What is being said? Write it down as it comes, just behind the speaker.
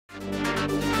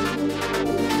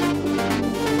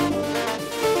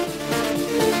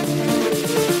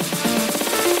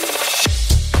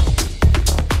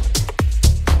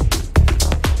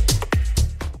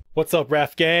What's up,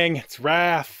 Raf gang? It's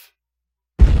Raf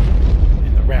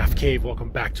in the RAFCAVE. Welcome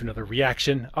back to another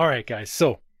reaction. Alright guys,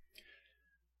 so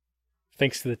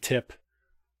thanks to the tip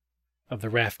of the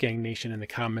Raf Gang Nation in the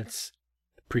comments.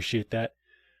 Appreciate that.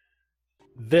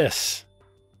 This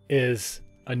is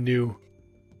a new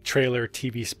trailer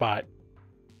TV spot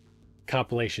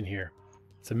compilation here.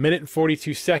 It's 1 minute and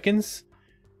 42 seconds,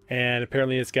 and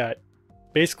apparently it's got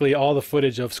basically all the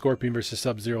footage of Scorpion versus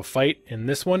Sub-Zero fight in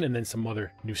this one, and then some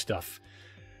other new stuff.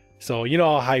 So you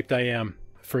know how hyped I am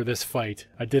for this fight.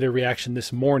 I did a reaction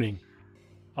this morning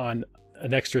on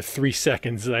an extra 3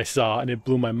 seconds that I saw, and it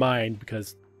blew my mind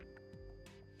because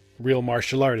real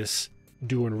martial artists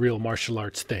doing real martial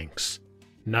arts things,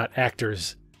 not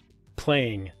actors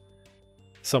playing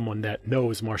someone that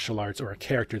knows martial arts or a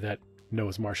character that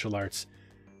knows martial arts.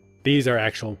 These are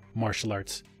actual martial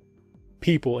arts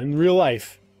people in real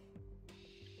life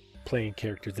playing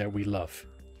characters that we love.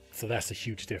 So that's a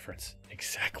huge difference.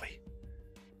 Exactly.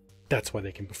 That's why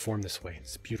they can perform this way.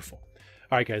 It's beautiful.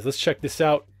 All right, guys, let's check this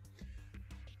out.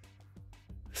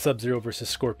 Sub-Zero versus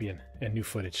Scorpion and new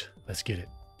footage. Let's get it.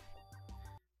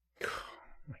 Oh,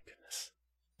 my goodness.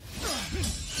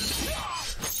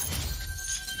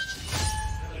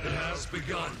 It has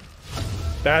begun.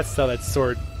 That's how that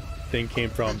sword thing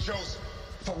came from.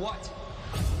 For what?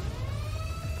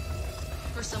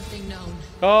 For something known.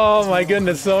 Oh my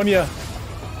goodness, Sonya.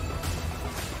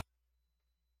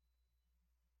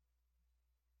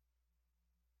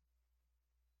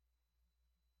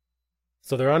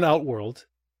 So they're on Outworld.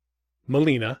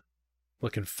 Melina,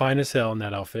 looking fine as hell in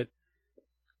that outfit.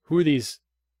 Who are these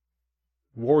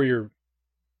warrior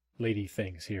lady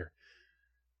things here?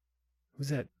 Who's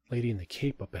that lady in the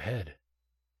cape up ahead?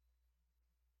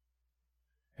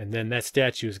 And then that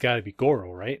statue has got to be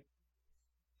Goro, right?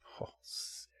 Oh,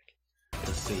 sick.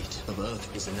 The fate of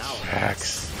Earth is in our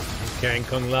Max. Gang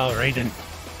Kung Lao Raiden.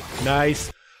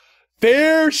 Nice.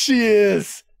 There she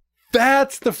is.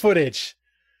 That's the footage.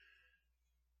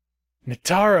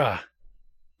 Nitara.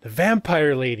 The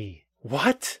vampire lady.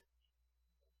 What?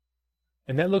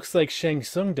 And that looks like Shang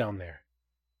Tsung down there.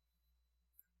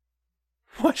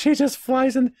 What? She just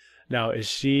flies in. Now, is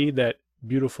she that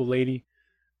beautiful lady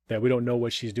that we don't know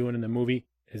what she's doing in the movie?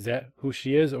 Is that who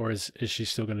she is, or is she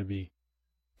still going to be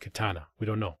Katana? We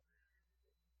don't know.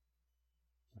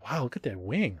 Wow, look at that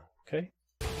wing. Okay.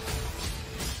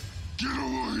 Get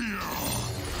over here.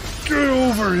 Get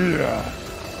over here.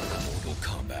 Mortal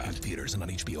Kombat theaters and on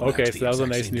HBO. Okay, so that was a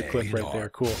nice new clip right there.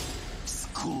 Cool.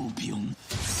 Scorpion.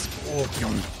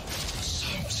 Scorpion.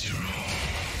 Sub-Zero.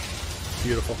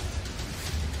 Beautiful.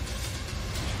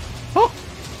 Oh!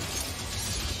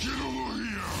 Get over here.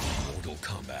 Mortal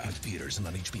Kombat theaters and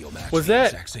on HBO Max. Was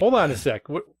that? Hold on a sec.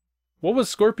 What was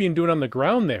Scorpion doing on the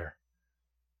ground there?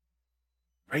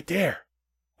 Right there.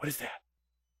 What is that?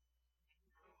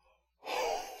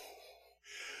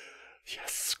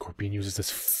 Yes, Scorpion uses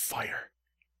this fire.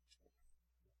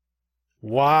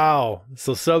 Wow.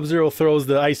 So Sub-Zero throws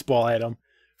the ice ball at him,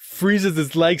 freezes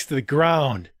his legs to the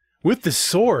ground with the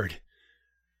sword.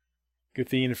 Good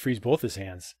thing he didn't freeze both his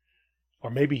hands. Or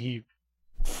maybe he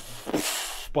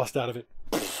bust out of it.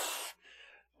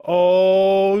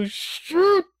 Oh,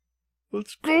 shit.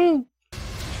 Let's go. Get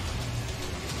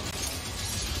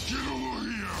over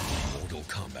here. Mortal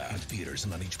Kombat theaters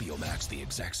and on HBO Max the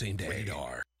exact same day.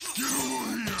 Radar. Get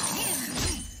over here.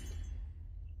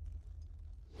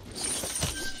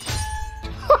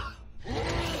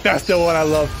 That's the one I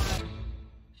love.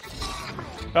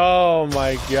 Oh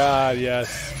my god,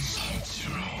 yes.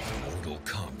 Sub-Zero. Mortal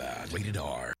Kombat. Rated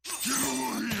R. Get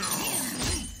over here.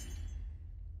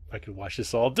 I could watch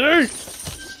this all day.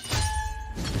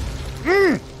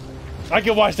 I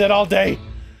could watch that all day.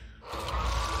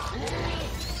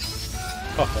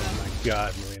 Oh my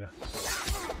god, Melina.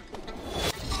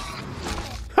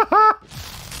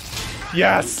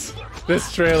 Yes!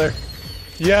 This trailer.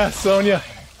 Yes, Sonya.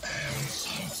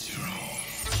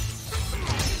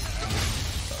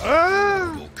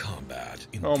 Ah! Mortal Kombat.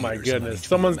 Oh my theaters and on goodness. HBO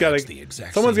Someone's got Max the to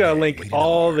exact someone's same got to day. link Rated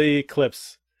all R. the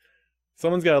clips.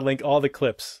 Someone's got to link all the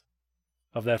clips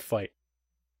of that fight.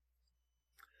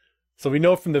 So we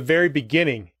know from the very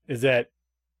beginning is that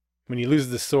when he loses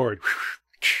the sword,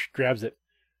 grabs it.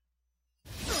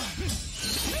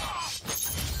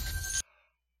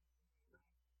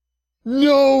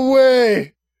 No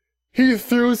way! He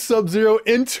threw Sub-Zero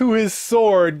into his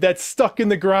sword that's stuck in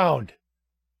the ground.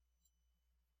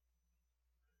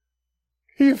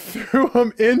 He threw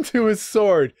him into his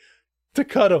sword to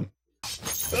cut him.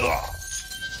 Ugh.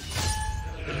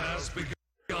 It has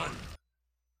begun.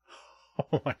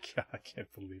 Oh my god, I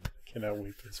can't believe it. I cannot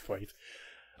wait for this fight.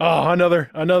 Oh,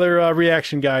 another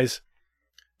reaction, guys.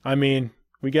 I mean,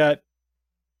 we got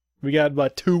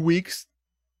about 2 weeks,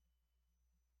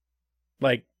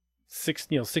 like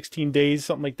 16 days,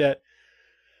 something like that.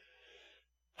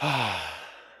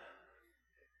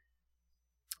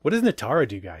 What does Nitara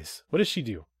do, guys? What does she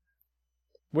do?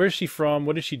 Where is she from?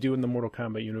 What does she do in the Mortal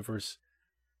Kombat universe?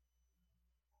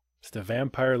 Just a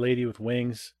vampire lady with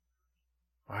wings.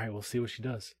 All right, we'll see what she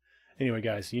does. Anyway,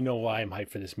 guys, you know why I'm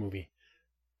hyped for this movie.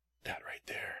 That right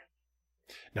there.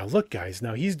 Now look, guys.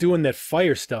 Now he's doing that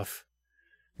fire stuff.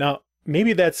 Now,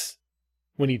 maybe that's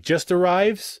when he just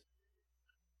arrives.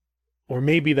 Or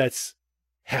maybe that's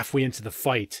halfway into the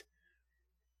fight.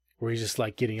 Where he's just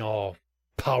like getting all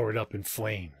powered up in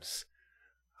flames.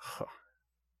 Huh.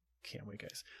 Can't wait,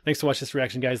 guys. Thanks for watching this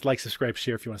reaction, guys. Like, subscribe,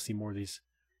 share if you want to see more of these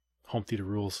Home Theater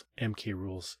Rules, MK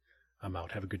Rules. I'm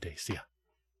out. Have a good day. See ya.